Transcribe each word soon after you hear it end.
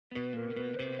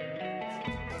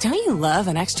Don't you love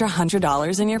an extra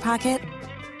 $100 in your pocket?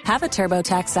 Have a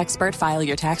TurboTax expert file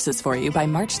your taxes for you by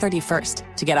March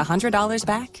 31st to get $100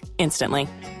 back instantly.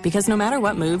 Because no matter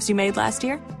what moves you made last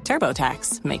year,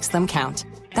 TurboTax makes them count.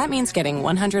 That means getting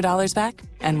 $100 back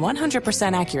and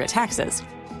 100% accurate taxes,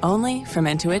 only from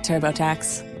Intuit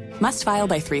TurboTax. Must file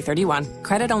by 3/31.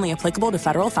 Credit only applicable to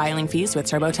federal filing fees with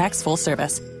TurboTax full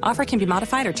service. Offer can be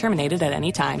modified or terminated at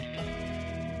any time.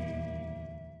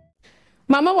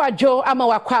 Mama Wajo ama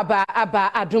wakwaba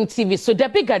aba Adum TV so the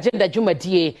big agenda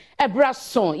jumadie ebra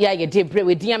son ya ye de bre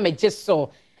wedi amageso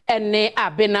ene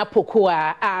abena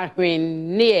pokoa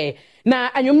ahwenne na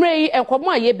anwumre yi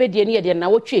enkomo aye bedie ne ye de na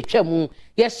wotwe atwam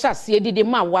ye hyase edidi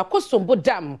ma Akosombo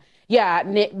Dam ya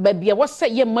ne babia wose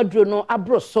ye maduro no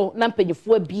abroso na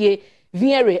mpanyifo abie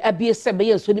viere abie sebe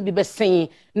ye nso ne bi besen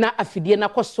na afidie na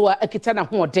kosoa akita na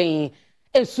hoden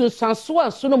ensunsanso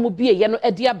anso no mu bie ye no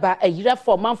ade aba ayira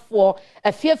formanfo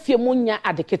afiafie mu nya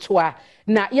adeketoa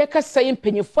na ye kasa ye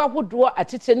mpanyifo ahodo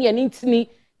atete ne ye ntini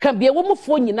ka bie wo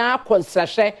mufo nyina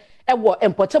akonsrahwe ewo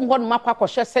empotem ho no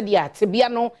makwakɔhwɛ sɛde atebia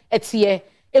no etie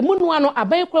emunu ano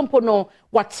aban krompo no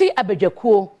wate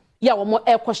abadwakuo ya wo mo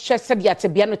ekɔhwɛ sɛde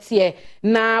atebia no tie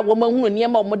na wo mahunu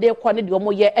niema wo de kɔ ne de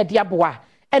wo ye ade aboa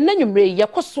enanwumre ye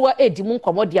kosoa edi mu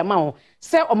nkomodi ama ho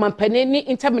se omampane ni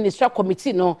interministerial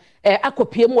committee no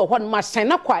akopie mu wo ho no ma san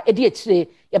na kwa edi akire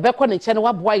ye bekɔ ne nkyɛ no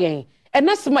waboa yɛn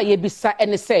enasema ye bisa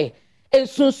ene se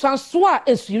ensunsanso a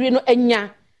ensuyire no anya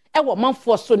ewo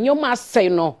manfo so nyoma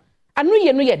asɛn no anu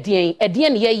ye no ye den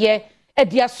edien ne ye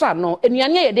edia so ano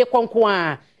enuane ye de konko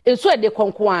a enso ye de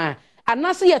konko a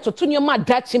anase ye toto nyoma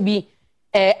dachi bi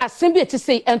asem bi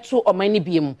etise ento oman ne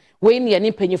biem we ne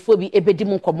ne panyefo bi ebedi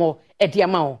mu nkomo edia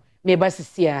ma o me ba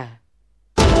sisia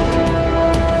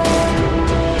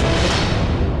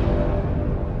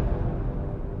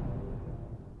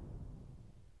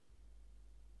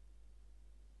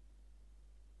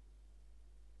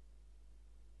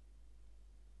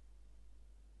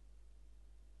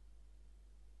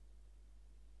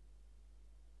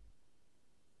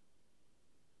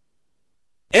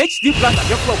HD Plus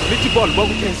abẹ́fọ́ ọ̀gbọ̀n méjì bọ́ọ̀lù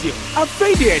bọ́ọ̀lù kẹ́ńsì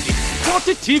àfẹ́yìí ẹ̀dì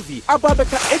Forty TV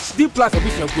ababeka HD Plus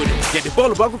abisha gono get the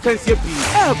ball bagu kẹ́ńsì bi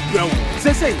brown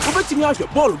sẹ́sẹ́ obetimi ahwẹ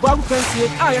bọ́ọ̀lù bagu kẹ́ńsì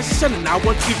a yɛhyehyɛ na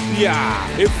awon tibia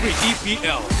every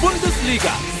EPL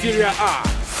Bundesliga Serie A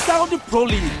Saudi Pro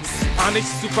League Spanish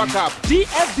Super Cup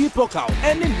DFB Pokal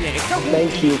and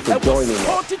thank you for joining us.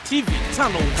 Forty TV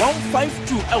channel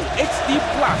 152 HD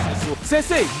Plus so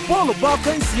sẹ́sẹ́ bọ́ọ̀lù bagu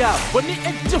kẹ́ńsì a woni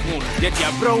ejehun get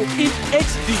ya bro in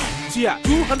HD Tia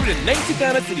 290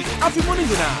 Ghana cedis. Afi money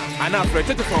na. And after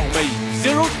telephone by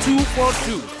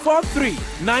 0242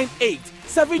 4398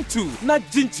 72 na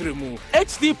jinchiremu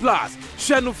HD Plus.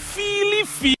 Shanu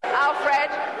feely.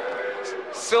 Alfred.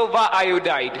 Silver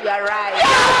iodide. You're right.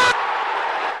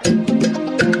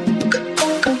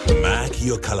 Mark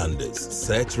your calendars,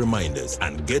 set reminders,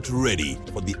 and get ready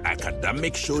for the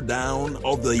academic showdown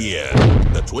of the year.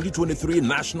 The 2023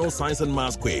 National Science and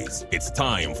Maths Quiz. It's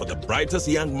time for the brightest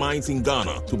young minds in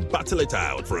Ghana to battle it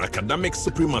out for academic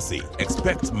supremacy.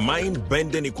 Expect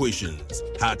mind-bending equations,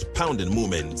 heart-pounding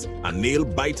moments, and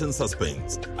nail-biting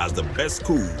suspense as the best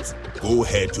schools go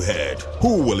head-to-head.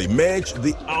 Who will emerge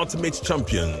the ultimate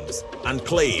champions and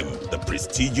claim the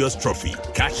prestigious trophy?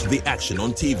 Catch the action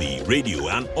on TV, radio,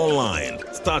 and online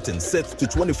starting 6th to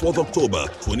 24th October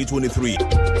 2023.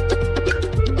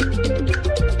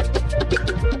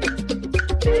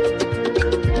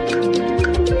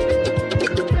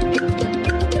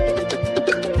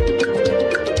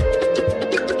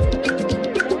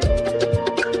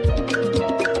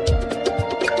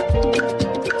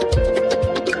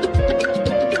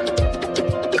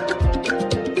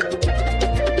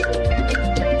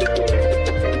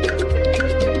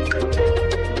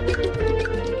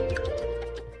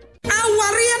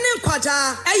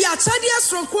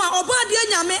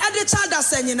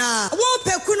 wo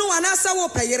pekunu anasa wo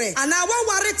peyere ana wo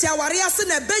ware tia ware ase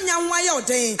na benya nwa ya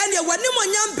oden ene wani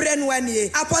monyam bre no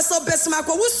anie Apostle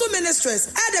Besmako Wusu Ministries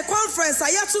at the conference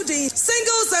ayatu the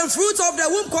Singles and Fruit of the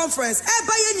Womb conference e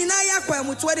baye nyina ya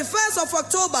kwam 21st of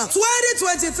October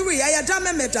 2023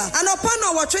 ayadame meta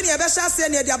anopano wo twene e be hyase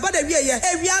ne de abada wie ye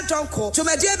ewia donko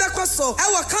tumedie be koso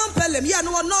e wo campelem ya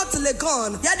no North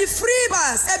Legon ya the free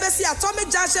bus e be si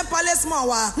Atomic Junction Palace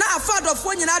Mawa na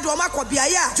afadofo nyina de o makobia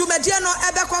ya tumedie no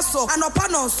ebekoso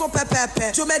anopano so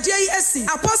pepepe tumedie yi esi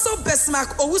Apostle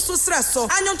Besmak Owusu Sreso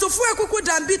anyontofu ekuku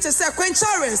dambi te se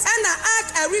Quenchores ena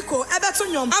Ark Eriko ebeto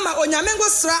nyom ama onyamengo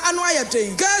sra anu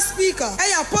ayeden guest speaker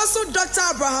Apostle Dr.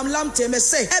 Abraham Lamte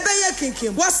mese ebeye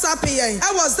kinkim WhatsApp yen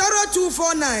was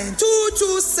 0249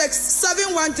 226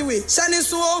 713 shani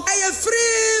so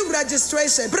free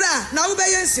registration. Bra, now ube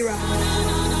yensira.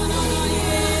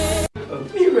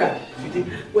 Mira,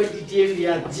 what did you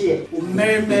dear?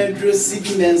 Mermaid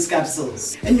CB men's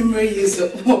capsules. And you may use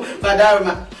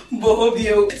Badarma,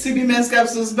 Bohobio, CB men's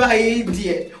capsules by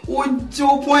dear. What 2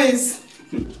 points?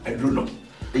 I don't know.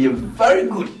 You're very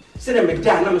good. Say the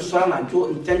Medana, I'm sorry, I'm to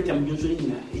intend to use it.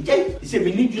 Again, it's a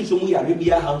religion, so we are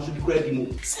Arabia house to be credible.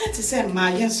 Sad to say,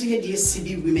 my young so dear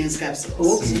CB women's capsules.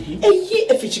 Oh,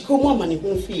 if you come on, money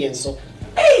won't fee and so.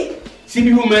 Hey!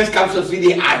 CB women's capsules with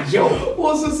the Ajo.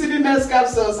 Also, CB men's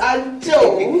capsules,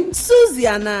 Ajo.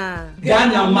 Susiana.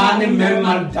 Ghana man,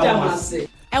 Merman Damase.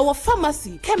 Our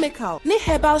pharmacy, chemical, ne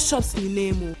herbal shops in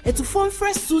name. Et to phone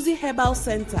fresh Susie Herbal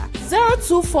Center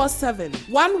 0247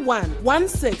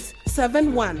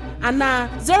 111671 and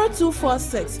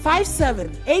 0246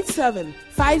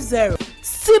 578750.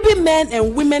 CB men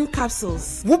and women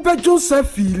capsules.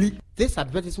 This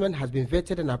advertisement has been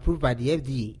vetted and approved by the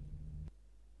FDA.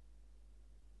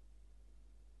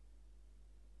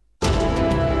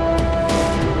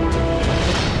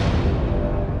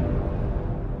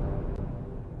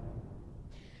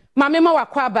 Mamema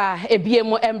wakwaba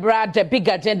ebiemo embra the big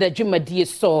agenda dwumadie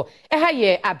so eha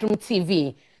ye Adom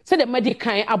TV se the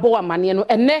medican abo amane no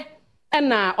ene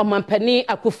na omampani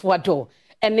Akufo-Addo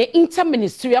ene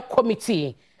interministerial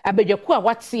committee abedwaku a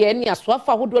watie ne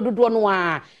asoafa hodododo no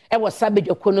a ewo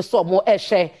sabedwaku no so mo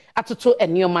ehwe atoto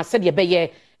enioma se de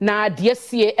beye na de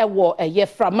sie ewo eye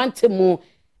framantemu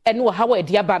ene wo hawa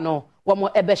ediaba no wo mo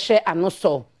ebehwe ano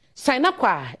so Saina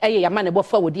kwa eye yamane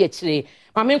bofa wodi akire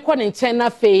mame nko ne nchen na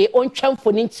fe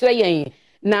ontwamfo ni nkire yen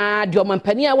na de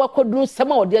omampani a wakodun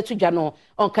sema wodi atudwa no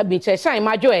onka bi nche shine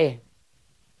majo e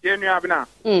yenu abina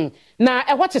na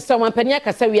e what is omampani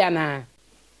akasa wi ana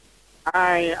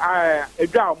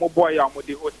edwa mo boy ya mo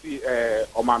de osi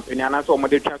omampani ana so mo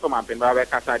de twa so omampani ba be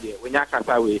kasa de wonya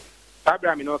kasa we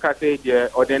sabra mi no kasa de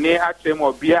odene atrem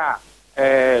obia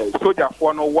soldier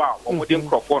for no wa mo de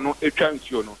nkrofo no etwa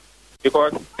nsuo no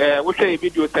because we say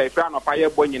video say friend of fire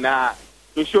boy nyina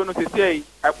to show no say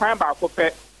akwan ba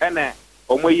akopɛ ene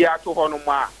omoyi ato ho no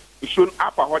ma show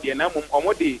apa ho de na mum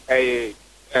omode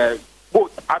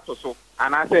boat ato so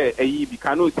ana say ayi bi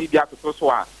kanu si bi ato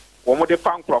so a omode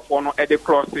fan crofo no e de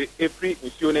cross every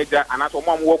nsuo na ja ana so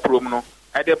mom wo prom no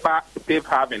e de ba safe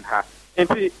haven ha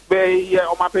enti be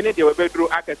omapene de we bedru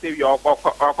akase wi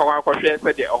okwa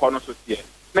se de ho no so tie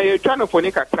na ye twa no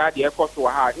foni kakra de ekoso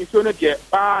ha nsuo no de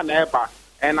ba na eba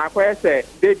na akwese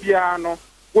de bia no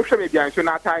wo hwe me bia nsuo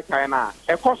na tai na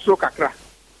ekoso kakra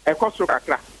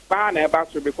ba na eba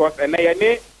so because na ye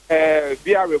ne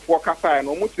bia refo kasa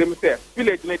no mu tirem se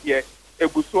village ne de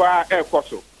eguso a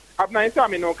ekoso abna nsa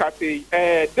me no ka say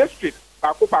district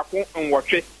pakopako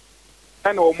nwotwe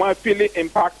na o ma feel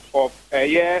impact of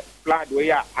year flood we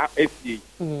ya esi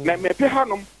na me pe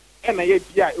hanom na ye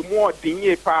bia emu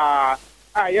odinye pa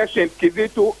yes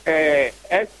kizito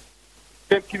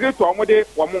kizito amode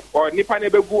nipa na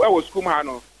begu e school ha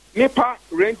no nipa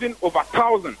ranging over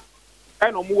 1,000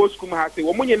 and omo school ha se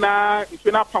wo nyina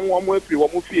ife na pam wo mo afiri wo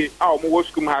mo fie a omo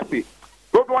school ha se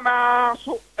dodo na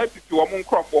so atiti wo mo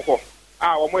nkrofo ho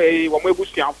a wo mo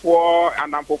ebusuafo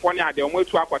anampofo ne ade wo mo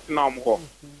atu akwate na wo ho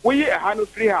wo yi ha no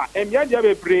free ha emia dia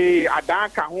bebre adan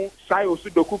ka ho sai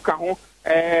osudoku ka ho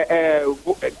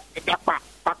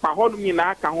papa ho no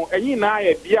nyina ka ho enyi na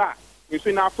ya bia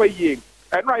nso na afa yie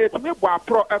eno aye tumi bo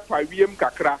apro afa wiem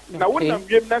kakra na wonam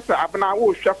wiem na sa abna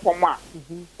wo hwe fom a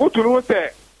woturu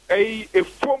se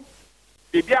efom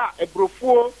bibia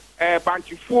ebrofuo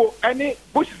banchifuo ene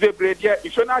bush zebredia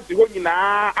iso na de ho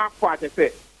nyina akwa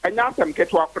atese enya asem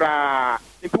keto afra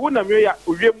nti wonam ya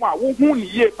wiem a wo hu ni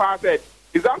yie pa se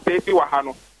disaster efi wa ha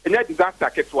no enya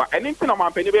disaster ketwa ene nti na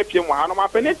mampani be piem wa ha no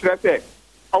mampani tre se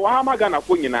owa ma Ghana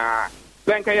fo nyina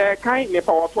senka ye kan ne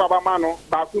pa woto abama no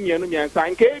ba ku mienu miensa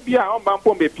nka bia on ba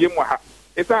mpom be piem wa ha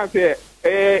esan se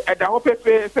eda ho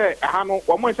pepe se ha no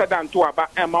wo mo nsa danto aba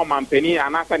e ma mampani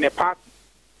anasa ne part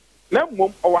na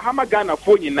mom owa ma Ghana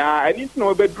fo nyina ani nti na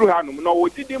obedru ha no no wo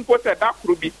didi mpo se da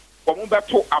kru bi wo mo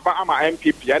beto aba ama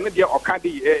MPP ane de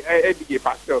okade edige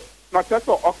pastel no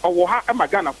teso owo ha ma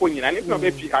Ghana fo nyina ani nti na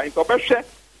be pi ha nti obehwe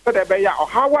se de be ya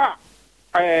ohawa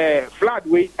flood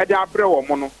way e de abre wo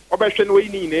mo no obehwe no yi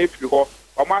ni na efiri ho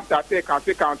o ma start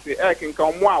county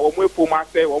kinkan mo a wo mo efo ma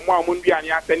se wo mo a mo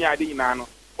nduane ase ne ade nyina no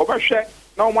obehwe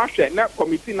na o ma hwe na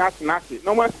committee na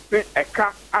na mo se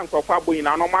eka ankofo abo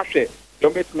nyina no ma hwe do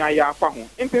betumi aya afa ho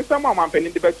nti sama ma mpani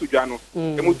de betudwa no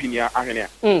e mu binia ahwene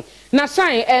na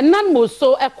shine nan mo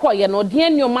so ekoye no de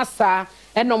enioma sa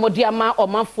no mo de ama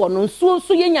omafo no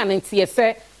nsuo ye nya ntie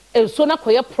se so na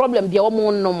koye problem de wo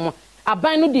mo nom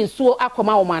aban no di nsuo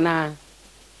akoma wo mana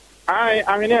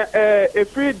I mean,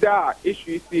 if we da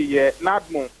issue see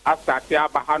Nadmo asate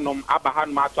abahanum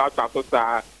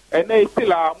ato and they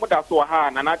still are mother so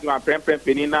hard and Nadmo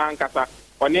penny na nkasa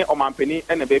one or man penny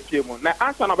and a baby moon. Now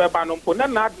answer no bebanum for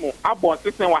Nadmo abon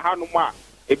system wahanuma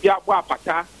a biabwa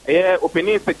pata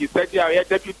opening secretary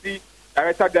deputy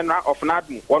director general of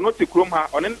Nadmo or not to chrome her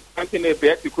on an antenna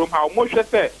to chrome her most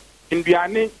say in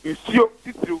Biane you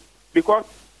see through because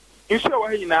you show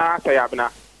her in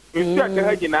Sayabna. Monsieur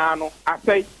Gahino, I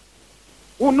say,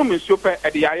 Unum is super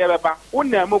at the Ayaba,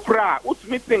 Unamukra, who's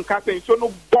missing Cassin so no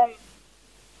bong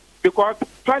because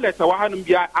toilets are one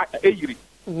be agri.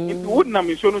 It wouldn't have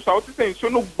been so saying so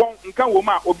no bong and can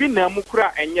woman or be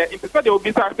Namukra and yet instead of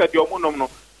be said your monono.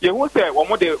 You will say one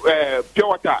more pure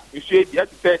water, you should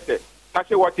yet say,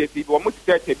 such a water, if one must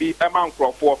say to be a man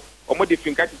for. Or more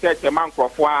different catches a man for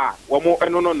one more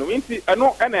and no, I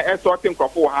know any sorting for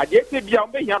 4 had yet to be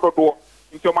on the door.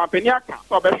 Into my peniaka,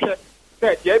 so better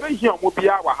said, Ever here will be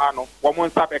our Hano,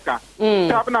 one Sabeka.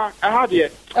 Tabna, I have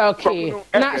it. Okay.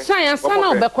 Now, science,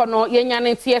 no, Becono,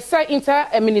 Yan TSA inter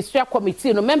a ministerial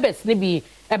committee, no members, maybe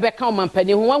a Beckham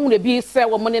penny, who would be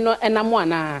sell money no and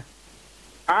Amwana.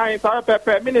 I thought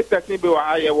Pepper minister, maybe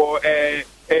I will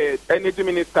energy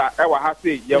minister, ever has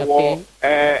it, you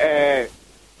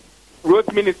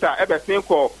road minister, ever think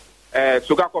of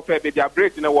Sugako Fabi, they are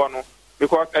breaking a one.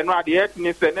 Because I know the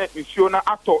ethnic and Shona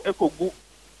actor echo book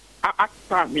at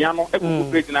Miano, echo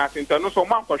break in us into no so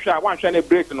man for share one shiny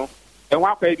break no, and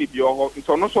one baby be your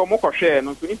into no so more for share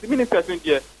no to ministers in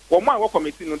there, one more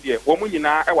committee no dear, one million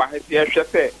hour has here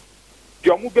say.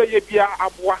 Your mobile bia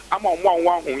abwa among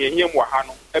one who ye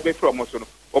hano, ebe from Mosono,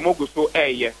 or Moguso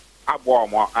aye, abwa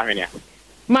more arena.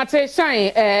 Mate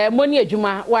shine, money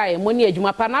juma, why, money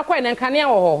juma, panaqua and Kanya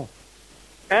or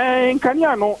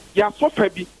Kanyano, ya so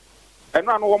fabi. And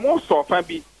I know more so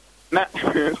fabi.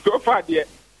 So far, dear.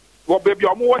 What baby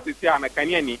almost is here, and a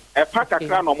Kanyani, a pack a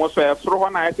crown almost a throw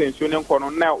one eye and Union Corner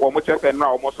now, or much as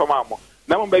now, almost some more.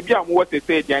 Now, baby, I'm what they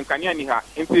say, Jan Kanyani ha.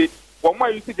 Into one more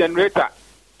you see generator,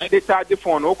 and they charge the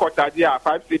phone, no cottadia,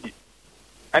 5 city.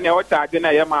 And I was charging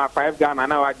a yama 5 Ghana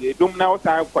now. I don't know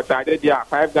time for Tadia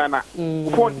 5 Ghana.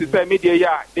 Phone to say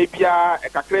media, they be a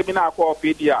Cacrabina call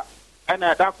Pedia. And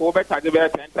that will better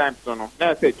 10 times. No,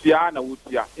 I said, Gianna would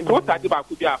see. It was Tadiba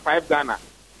could be a 5 Ghana.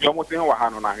 You're almost in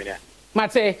Wahano here.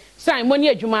 Mate, sign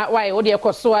money juma, why, or dear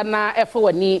Cosoana,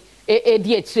 F1, a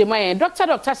dear my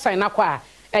doctor sign up,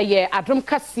 a year, a drum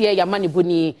cassia, your money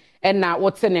bunny, and now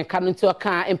what's in a coming to a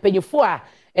car and pay you for.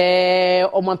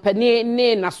 O man penny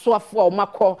ne na soafo o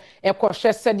makọ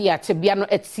ekọhwe sede ya tebia no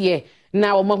etie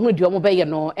na o mahunu di o mobeye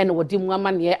no ene wodi mu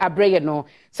amane abreye no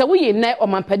se wo yi ne o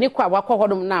man penny kwa wakọ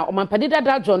hodom na o man penny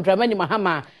dada John Dramani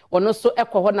Mahama ono so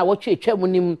ekọ na wo twetwa mu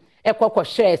nim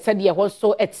ekọkọhwe sede ye ho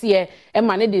so etie e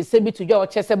mane de se bi to jo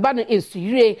chese ba no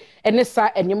ensuyire ene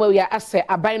sa enyema wi ase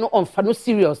aban no onfa no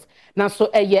serious na so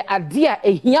eye ade a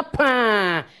ehia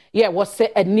pa ye wo se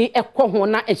ani ekọ ho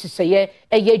na ehihye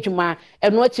eye adwuma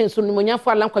eno achi nso no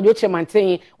monyafo alankwadwo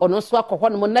chemanten ono so akọ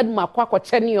no nadum akọ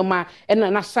akọche ne yoma ena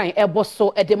na san ebo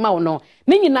so ede ma no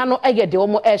ne nyina no eye de wo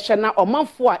mo ehwe na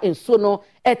omanfo a enso no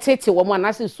etete wo mo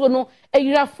anase nso no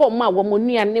eyira form a wo mo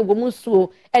nuane wo mo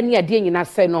nsuo ene ade nyina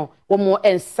se no wo mo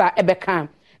ensa ebeka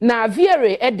na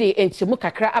viere ede enchimu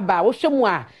kakra aba wo hwemu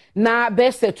a na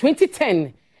bese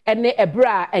 2010 ene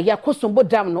ebra Akosombo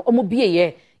Dam no omo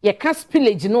bieye ye ka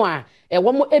spillage no a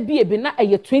wo mo ebie na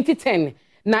 2010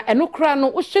 na eno kra no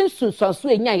wo hyensunsuanso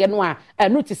enya ye no a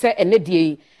eno ti se ene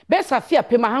die besa fia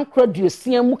pema hankro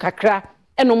duosia mu kakra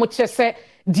eno mo kyese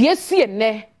die sie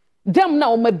ne dam na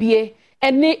omo bie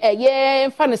ene eye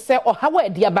mfa ne se ohawa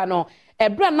ediaba no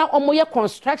ebra na omo ye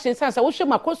construction sansa wo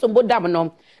hwem Akosombo Dam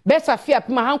no besa fia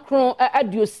pema hankro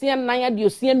aduosia nan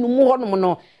aduosia numu honom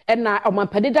no ena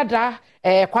omampade dada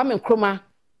Kwame Nkrumah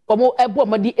omo ebo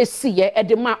omadi esiye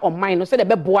edema oman no se de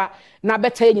beboa na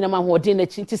beta nyina ma hoden na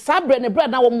chi nti sabre ne bra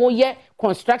na omo ye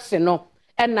construction no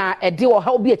ena ede wo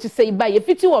ha obi achi sei ba ye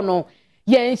fiti wo no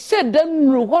ye nse da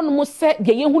nru hono mo se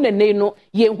de ye hu na nei no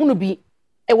ye hu no bi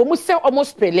wo mo se omo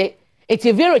spele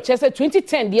eti vero chese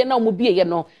 2010 de na omo bi ye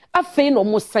no afei no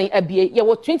omo san abie ye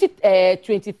wo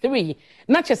 2023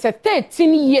 na chese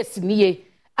 13 years ni ye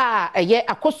ye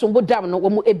Akosombo Dam no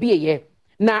omo ebie ye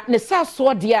na ne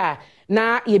saso de a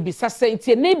na ye bisa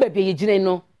senti ne bebe ye gine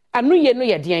no anu ye no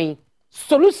ye den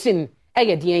solution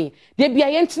ye den de bia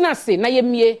ye ntena se na ye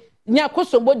mie nya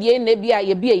Akosombo de na bia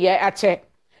ye bie ye ache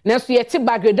na so ye te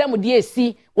bagredam de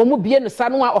esi wo mu bie no sa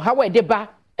no a ohawa de ba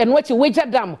eno achi weja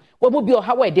dam wo mu bie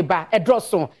ohawa de ba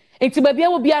edroso enti ba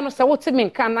bia wo bia no sa wo te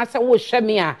menka na sa wo hwe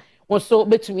me a wo so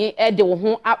betumi de wo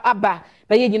ho aba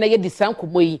na ye nyina ye disan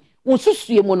komoyi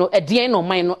unsusue mu no edien no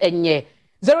man no enye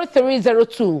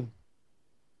 0302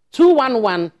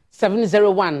 211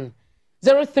 701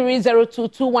 0302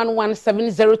 211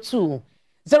 702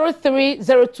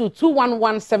 0302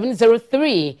 211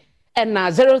 703 and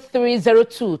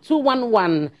 0302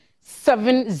 211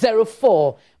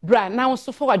 704 bra now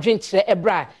so for adwen kire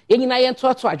ebra yenyina ye nto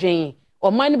ato adwen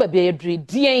o man ba bia yedri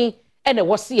dien ene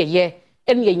wose ye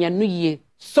ene yanyanu yie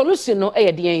solution no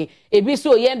eyedien ebi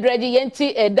so ye ndreje ye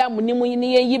nti edam nimu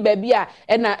ni ye yi ba bia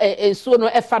ena ensuo no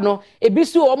efa no ebi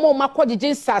so o mo makogege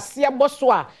nsase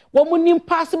aboso a wo mu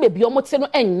nimpa so bebi o mo te no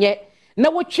enye na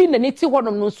wotwi na niti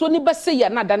honom no nsuo ni bese ya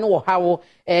na da no wo hawo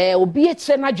obi e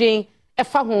kire na dwen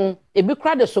efa ho ebi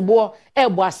kra de sobo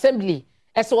ebo assembly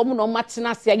ese wo mu no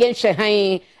matena se ye nhwe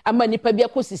han ama nipa bia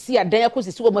kosisi adan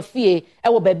akosisi wo mafie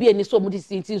wo ba bia ni so mu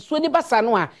disinti nsuo ni basa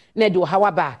no a na de wo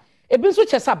hawa ba ebi nso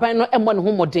kyesa aban no emmɔ ne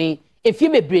ho moden efie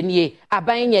bebrenie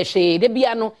aban nye hwe de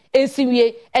bia no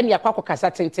ensiwie ene akwakọ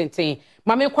kasa tententen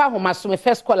mame kwa ahoma so me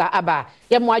first caller aba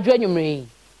ye mo adwo anwumre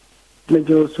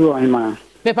mejo so anima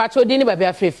me pato di ni ba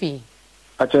bia frefi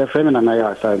acho frame na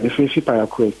ya sa be frefi pa ya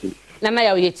kwesi na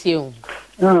ya oyeti o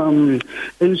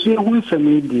ensu ho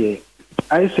nsɛm die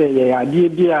ai sɛ yɛ adeɛ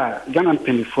bi a Ghana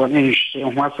mpanyinfoɔ ne nhwɛ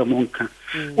ho asɛm nka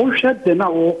wo hwɛ de na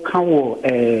wo ka wo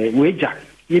weja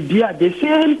yebia the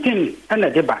same thing and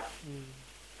a deba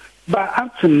but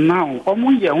up to now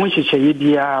omo ye ho hyehyɛ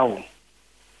bia o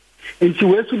nti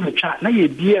we su betwa na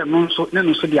yebia no so ne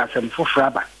no so de asɛm foforo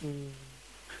aba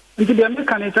nti de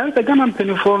America ne san sɛ Ghana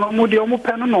mpanyinfoɔ no mo de omo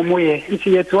pɛ no no mo ye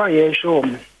nti ye to ayɛ hwɛ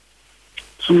omo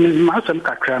so ma asɛm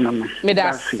kakra na no me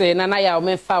da se na ya o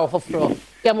me fa foforo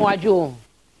ya mo adwo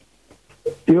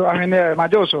yo ahene ma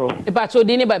jo so e ba to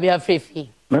di ni ba bia frefi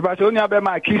me ba so ni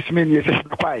abema kiss me ni se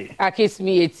kwai kiss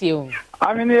me etio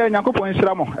amene Yakobon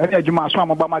nsira mo ene adwuma so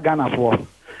amaba ma Ghana fo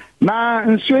na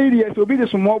nsuo iri ese obi de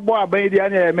sumo bo aban iri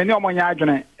ane meni omonya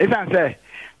adwene esan se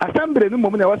assembly no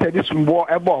mom na wo se de sumbo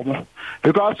ebo mo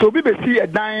because obi be si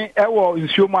edan ewo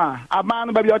nsuo mu a aban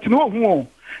no ba bi otino hu o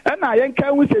na yenka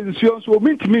hu se nsuo nso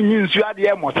obi ntimi nyi nsuo ade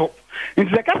e moto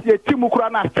nti se kasi etimu kura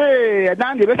na se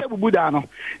edan de be se bubuda no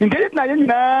nti na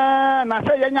yenyina na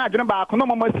se yenya adwene ba ko no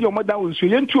mamasi o modan nsuo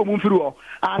yentu o mfiri o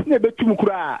as na betum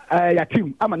kura ya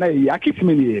tim ama na yi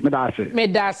akitimi ni me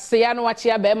da se ya no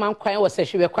wachi aba man kwan wo se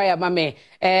hwe kwa ya mame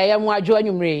ya mu adwo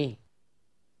anwumre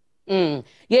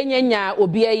yenya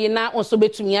obi ayi na onso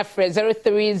betumi afre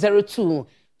 0302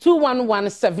 211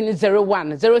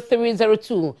 701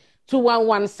 0302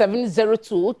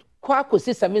 211 kwa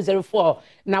kosi 704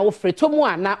 na wo freto mu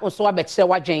a na onso abekire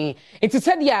wadwen enti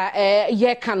sadia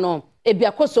ye ka no ebi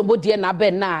Akosombo die na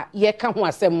be na ye ka ho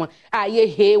asem a ye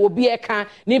he obi ye ka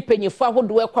ni mpanyifo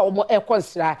ahodo ekwa wo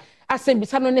ekonsra asem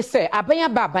bisa no ne se aban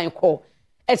aban ko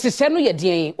esise no ye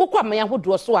den ukwa aman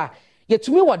ahodo so a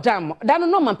yetumi wo dam dan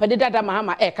no mampede dada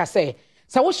mahama eka se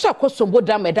sa wo hya Akosombo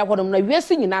dam eda hodom na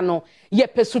wiase nyina no ye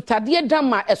pesutade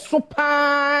dam a eso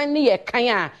pa ne ye kan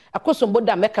a Akosombo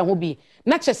dam eka ho bi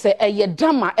na kyese ye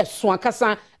dam a eso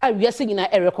akasa a wiase nyina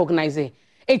recognize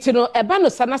enti no eba no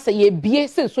sana se ye bie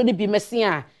senso ne bi mesi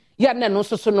a ya na no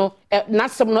soso no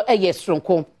nasem no ye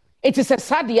sronko enti se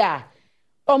sade a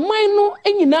oman no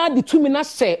enyina de tumi na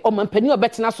hye omampani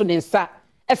obetena so ne nsa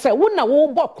ese wo na wo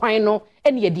bɔ kwan no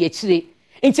ene ye de akire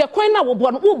enti kwan na wo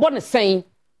bɔ ne sen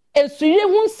ensuye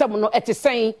hu nsɛm no ete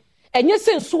sen enye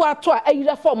senso ato a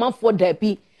ayira fa omanfo da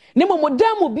bi ne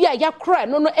momodamu bi a yakora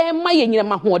no ma ye nyina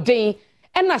mahoden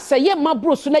ena se ye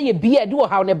mabro so na ye bi e de wo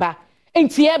haw ne ba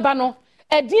enti e ba no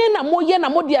edin na mo ye na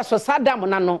mo de asosa dam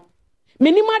na no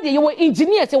minima de ye wo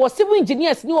engineers wo civil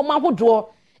engineers ni wo mahodo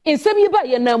nsɛm yi ba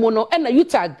ye na mo no ena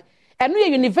UTAG eno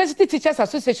ye University Teachers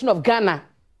Association of Ghana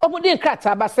obodi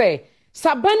nkrata ba se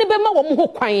sabane be ma wo mo ho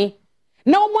kwan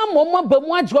na wo mo ba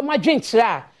mu adwo ma dwenkyere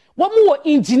a wo mo wo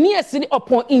engineers ni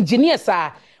upon engineers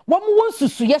a wo mo wo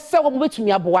susu ye se wo mo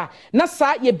betumi aboa na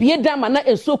sa ye bie dama na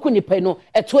enso ku nipa no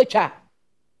eto atwa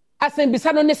asem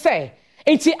bisa no ne se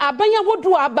enti abanya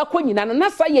hodo abakọ nyina no na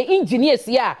sa ye engineers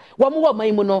ya wo mo wo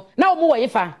man mu no na wo mo wo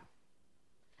yefa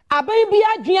aban bi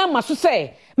adwen amaso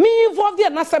se me involve there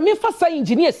na sa me fa sa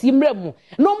engineers imra mu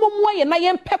no mo mo ye na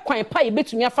ye mpe kwan pa ye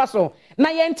betumi afa so na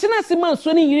ye ntena se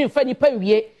manso ni yiri mfa nipa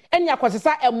wie enya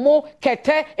kwasesa emo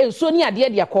kete enso ni ade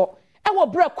de akọ e wo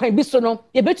bra kwan bi so no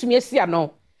ye betumi asia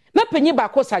no na panyi ba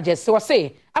ko suggest wo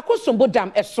se Akosombo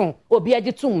dam eso obi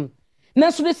agitum na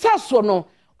so de saso no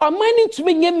omani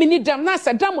ntumi nye mini dam na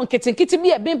sa dam nketenkete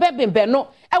bi e bembe no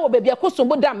e wo baabi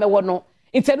Akosombo dam me wo no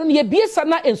intenu ne ye biesa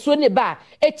na enso ne ba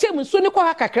echem enso ne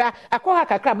kwa kakra akwa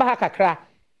kakra ba kakra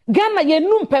Ghana ye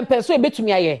num pempe so e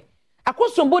betumi aye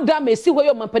Akosombo dam esi ho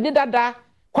yo mampade dada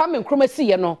kwa me nkroma si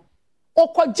ye no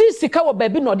okoji sika wo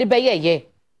baabi no de beye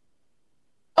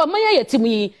o manya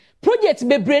yetimi project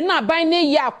bebre na aban na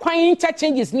ye akwan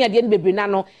changes ni ade bebre na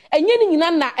no enye ni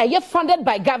nyina na eye funded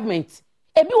by government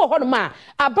ebi wo hono ma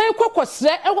aban kokosre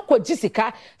ekokoji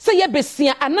sika se ye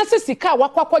besia anase sika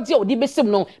wakwakoje odi besim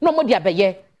no no mo de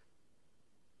abeye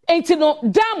enti no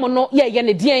dam no ye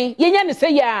ne dien ye ne se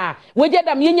ya weje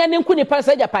dam ye ne nku nipa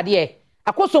se japade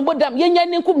Akosombo Dam yenya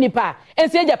ne nkum nipa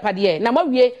ense japade na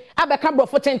mawie abeka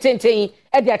brofo tententen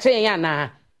e de achen ya na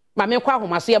ma me kwa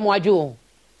ahomaso ye mo adwo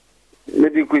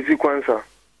Medi kwesi kwanza.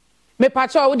 Me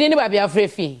pacho wo de ni ba bia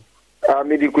frefi.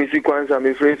 Medi kwesi kwanza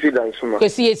me frefi dansuma.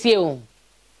 Kwesi yesie o.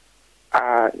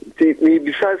 Ti mi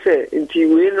bisa se nti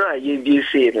we no aye bi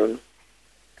se no.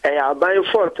 Aban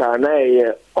fort na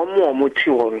omo ti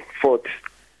won fort.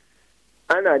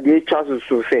 Ana de chasu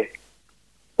so se.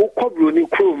 Ukobro ni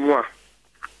krom a.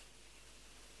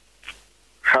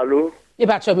 Hello. E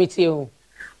ba cho mi ti o.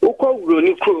 Ukobro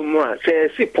ni krom a se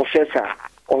si professor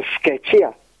of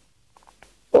sketchia.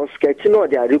 Or sketching or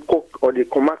the or the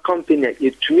Coma company,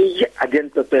 it to me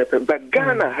identify, but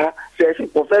Ghana ha says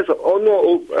professor or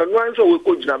no, and so we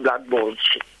could have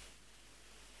blackboards.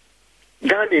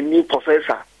 Ghana new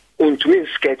professor, and to me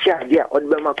sketch idea or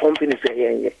the company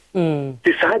say,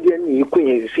 this idea you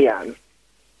couldn't see.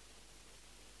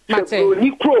 So,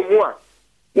 you crow more.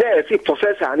 Now, see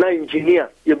professor and engineer,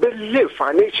 you better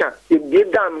financial, you be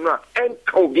done and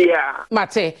Obia.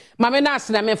 Mate, Mamma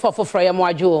Siname for Freya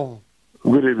Mojo.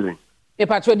 Good evening. E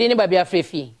patro dini ba bia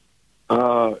frefi.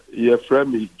 Your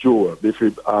friend is Joe,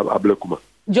 Befi Ablekuma.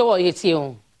 Joe yeti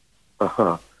o.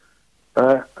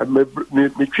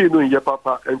 Me tree no your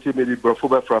papa and me the brofo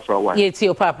be fra why. Yeti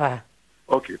o papa.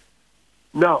 Okay.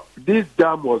 Now, this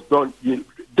dam was done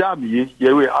dam ye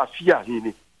we afia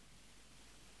hini.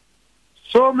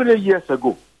 So many years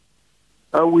ago.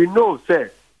 And we know say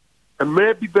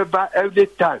maybe every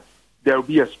time there will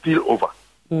be a spillover.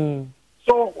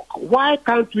 So why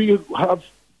can't we have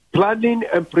planning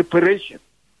and preparation?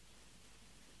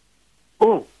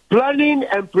 Planning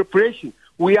and preparation.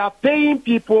 We are paying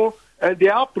people and they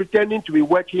are pretending to be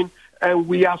working and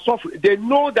we are suffering. They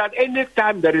know that any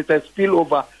time there is a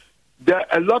spillover,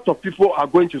 a lot of people are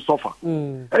going to suffer.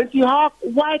 And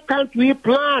why can't we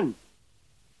plan?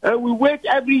 And we wait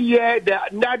every year, the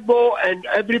NADBO and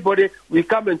everybody, we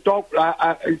come and talk,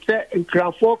 say, in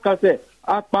Krafo, say,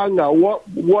 when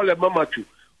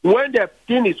the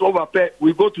thing is over,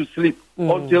 we go to sleep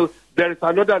until there is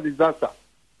another disaster.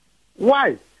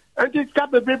 Why? And this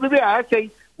I say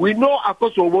we know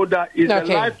Akosombo Dam is the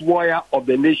life wire of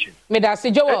the nation.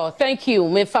 Joel, thank you.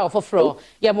 Me fa for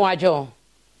ya mo ajo.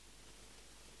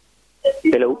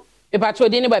 Hello. E patro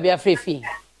dini ba bia frefi.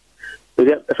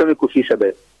 Kofi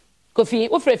sabe. Kofi,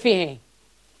 wo frefi he?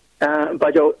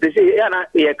 Bajo, they say na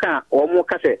ye kan o mo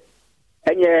kase.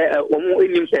 Enye omo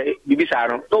enim se bibisa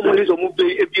no no mo ni so mo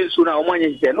be ebiesu na omo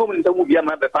anye se no mo ni so mo bia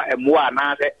ma be fa emoa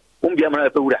na se mo bia ma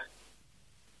be wura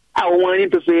a omo ni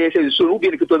to se so no bi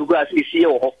ni to go asi si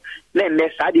wo ho na ne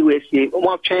sa di we si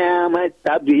omo twa ma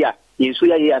tabia yesu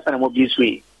ya ye asa na mo bi su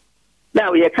yi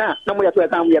na we kan na mo ya to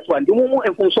kan mo ya to andi mo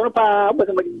enfun so no pa ba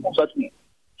se mo so tu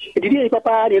didi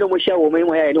papa ni no mo sha wo mo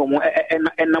ya ni omo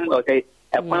enam okay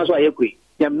e kwan so ayekui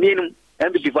ya minum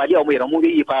en bi fa dia omo ye no mo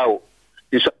yi pa o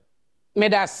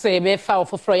Meda say me fa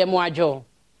for Freya Moajo.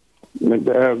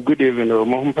 Good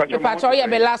evening. Patro ya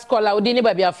be last caller odini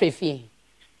ba bia frefi.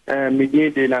 Me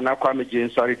de na na kwa me je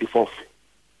sorry the fourth.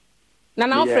 Na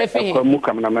na frefi. Ko mu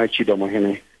kam na ma chi do mo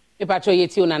hene. E patro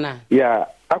yeti unana. Yeah,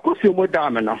 Akosombo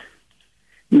Dam no.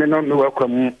 Me no me wa kwa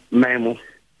mu man mu.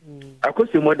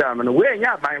 Akosombo Dam no we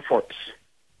nya ban fort.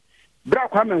 Bra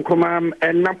kwa me nkoma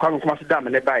enam kwa me nkoma dam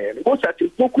ne bae. Go sati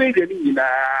poku ere ni nyina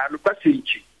no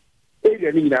kwasichi.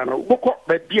 Area ni na no boko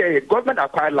ba bia government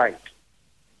acquired land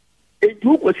e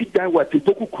du ko sit down what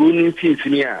poku kru ni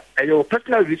finfini a your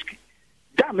personal risk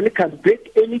dam ni can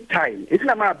break any time it's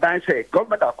na ma ban say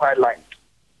government acquired land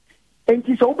and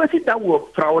this over sit down wo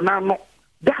fra na no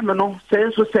dam no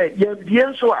say so say ye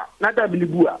bien so a na dam ni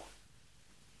bu a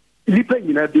lipa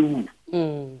nyina de wu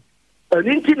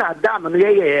ani na dam no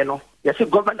ye no ye say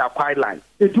government acquired land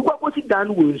e du ko sit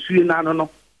down wo nsu na no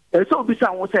and so we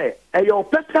say your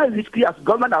personal risk as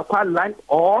government acquired land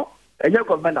or your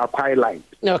government acquired land.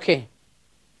 Okay.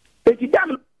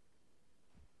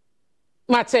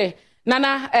 Mate,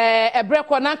 Nana, break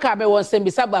one anchor me won send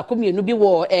bisaba kumienu bi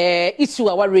wo issue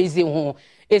a raising ho.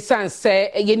 Esan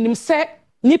say yenim se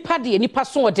nipa de nipa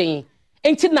so oden.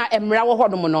 Enti na emra wo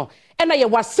hono no. E na ye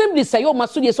wasembly say yo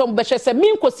maso de so mbehwe se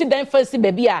min kosi dan fancy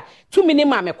baby a 2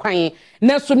 minima me kwan.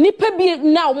 Na so nipa bi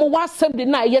na wo wasembly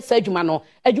na ye sa adwuma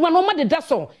no ma de da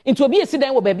so. Enti obi esi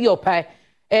dan wo baby opai.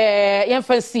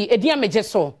 yɛmfansi ɛdi amegye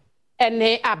so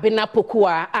ɛne abena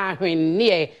pokua ahwen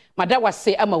ne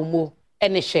madawase amawmo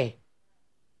ɛne hwɛ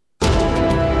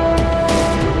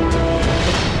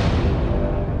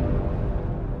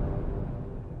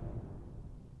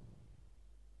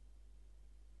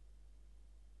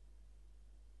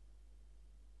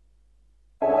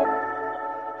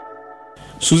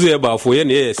Suzy Ebafo ye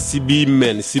ne CB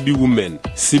men, CB women,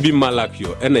 CB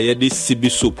malakyo ena ye de CB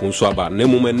soap nso aba na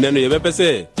mum ne no ye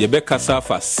bepese ye be kasa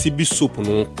fa CB soap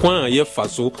no kwan ye fa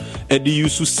so e de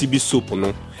use CB soap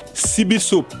no. CB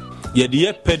soap ye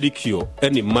de pedicure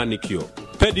ene manicure.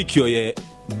 Pedicure ye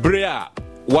brea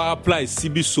wa apply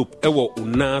CB soap e wo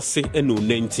unase ene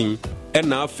unentin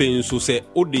ena afe nso se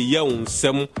o de ye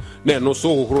unsem na no so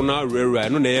hohoro na rera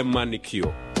no na ye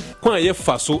manicure. Kwa ye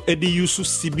faso edi yusu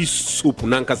CB soap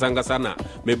na nkasangasa na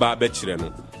meba abekire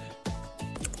no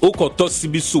okoto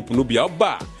CB soap no bia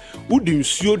oba udi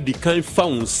nsuo di kan fa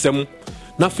onsem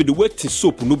na fede weti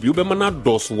soap no bia obema na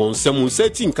dos wonsem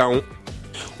nsati nka ho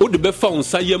odi be fa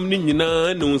onsayam ni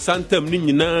nyina na onsantam ni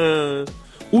nyina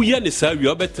uye ne sa wi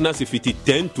obetena se fiti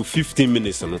 10 to 15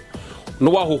 minutes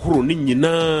no wa hohoro ni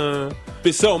nyina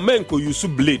pese o menko yusu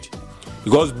blade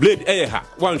because blade ha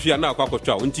one hwe na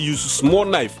akwa unti use small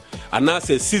knife and now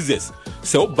say scissors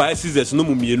so buy scissors no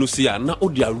mumienu se ya na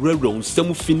odi awrawra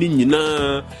nsam fini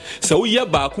nyina so ye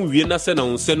ba ko wie na se na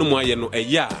nsam no aye no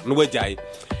eya no wagyae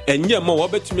enye ma wo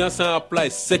betumi asan apply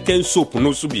second soap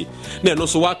no so bi na no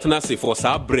so watena se for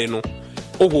sa bre no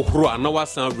ohohoro ana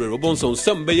wasan awrawra bonso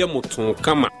nsam be ye moton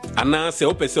kama ana se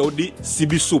opese odi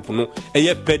CB soap no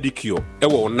eye pedicure e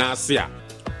wo na ase a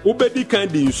ubedi kan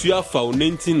de nsu afa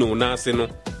onenti no na ase no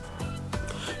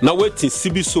na wetin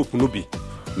CB soap no bi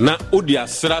na odi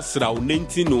asra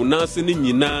onenti no na ase ni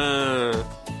nyina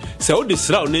se odi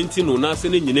sra onenti no na ase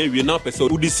ni nyina wie na pese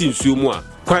odi si nsu mu a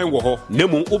kwan wo ho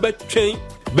nemu ubetwen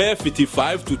be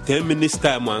 55 to 10 minutes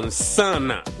time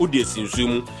ansana odi si nsu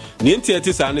mu ne enti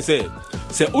eti sa ne se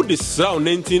odi sra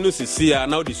onenti no sisi a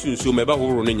na odi si nsu mu e ba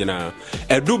horo no nyina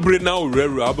edubre na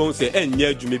orewura abon se enye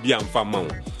adwuma bi amfa ma wo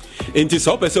enti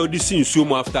so pese odi si nsuo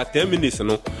mu after 10 minutes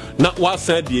no na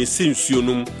wasan de si nsuo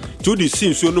no to di si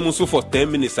nsuo no so for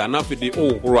 10 minutes and after the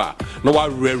ohora na wa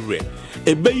rere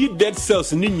ebeyi dead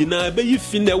cells ni nyina ebeyi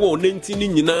fine wo nenti ni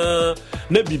nyina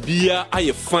na bibia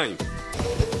aye fine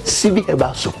CB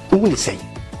herbal soap we say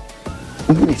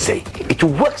it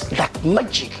works like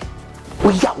magic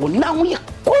we ya wo now we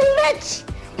collect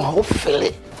ma feel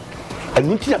it and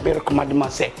you think I recommend ma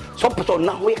say so person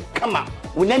now we come out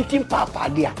we nenti papa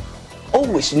dia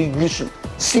always need use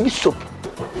CB soap.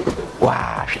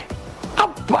 Wow.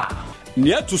 Abba.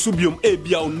 Nia to subium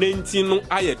ebia onenti no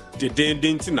aye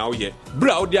dedendenti na oye.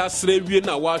 Bra odi asra wie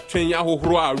na wa twen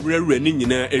ahohoro a rere ni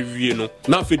nyina awie no.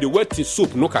 Na fe de weti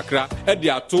soap no kakra e de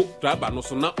ato traba no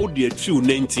so na odi atwi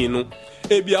onenti no.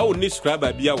 Ebia oni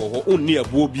scribe bia wo ho oni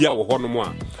abo bia wo ho no mo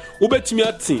a. Obetimi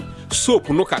ati soap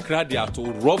no kakra de ato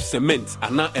rough cement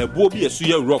ana abo bia so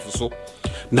ye rough so.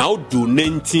 Now do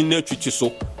 19 na twitwi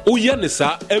so oye ne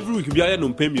sa every week bia ye no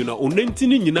mpamio na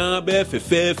 19 nyina be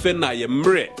fefefe na ye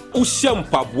mre o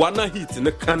hyampaboa na heat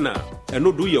ne kana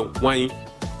eno do ye hwan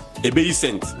ebe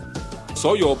cent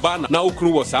so your ban na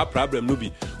okru was a problem no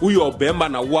bi your bema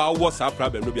na wa was a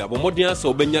problem no bi abomodin asa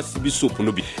obenya CB soap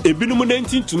no bi ebinum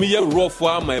 19 to me ye rough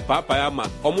ama papa ya ma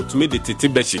omutumi de tete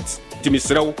bedsheet timi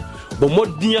srew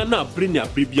bomodin na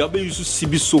abre bia be use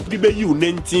CB soap bi be yi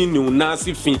 19 ni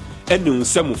unasi fin ene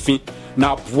unsamufin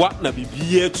na boa na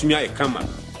bibie tumi aye kama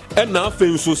ena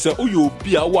afen so se oyo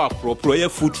obi a wa propro ye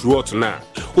foot rot na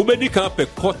obedi kan pe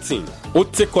cotton o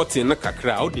te cotton na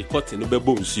kakra o de cotton no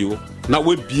bebo nsuo na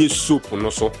we bie soap no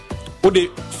so o de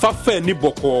fafa ni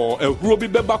boko ehuro bi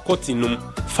beba cotton num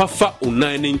fafa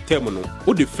onan ni ntem no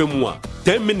o de femu a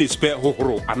 10 minutes per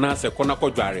hohoro ana se kona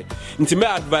kodware nti me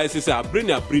advice se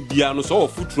abreni abrebia no so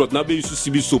foot rot na be use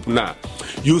CB soap na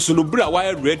use no bra wa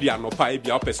ready anopa e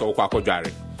bia opese wo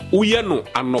kwakodware uye no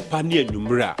anopa ne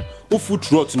anwumra o foot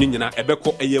rot ni nyina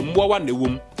ebeko eyemwa wa na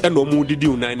wom e no mu didi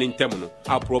unan ni ntem no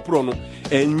apropro no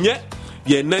enye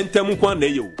ye nantem kwa na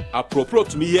yewu apropro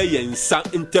to me ye nsa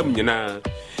ntem nyina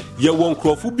ye won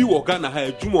krofu bi wo Ghana ha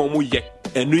adwuma omo ye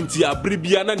enu nti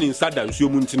abrebia na ni nsa da nsuo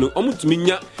mu nti no omutumi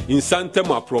nya nsa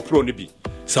ntem apropro no bi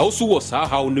sa oso wo sa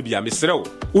ha no bi amesrew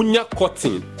unya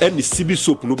cotton eni CB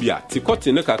soap no bi a ti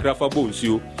cotton ne kakra fa bo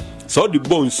nsuo sa odi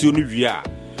bo nsuo no wi a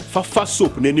fafa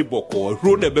soap neni boko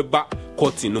ro na beba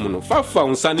cotton no no fafa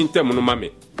unsa ni ntem no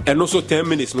mame eno so 10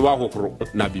 minutes no wa hohoro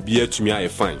na bibia tumi aye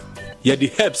fine ye the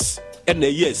herbs ena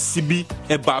ye CB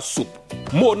herbal soap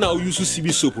mo na use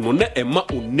CB soap no na ema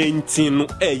onenti no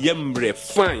eye mre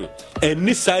fine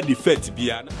any side effect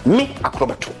bia me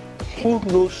akrobato who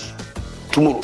knows tomorrow?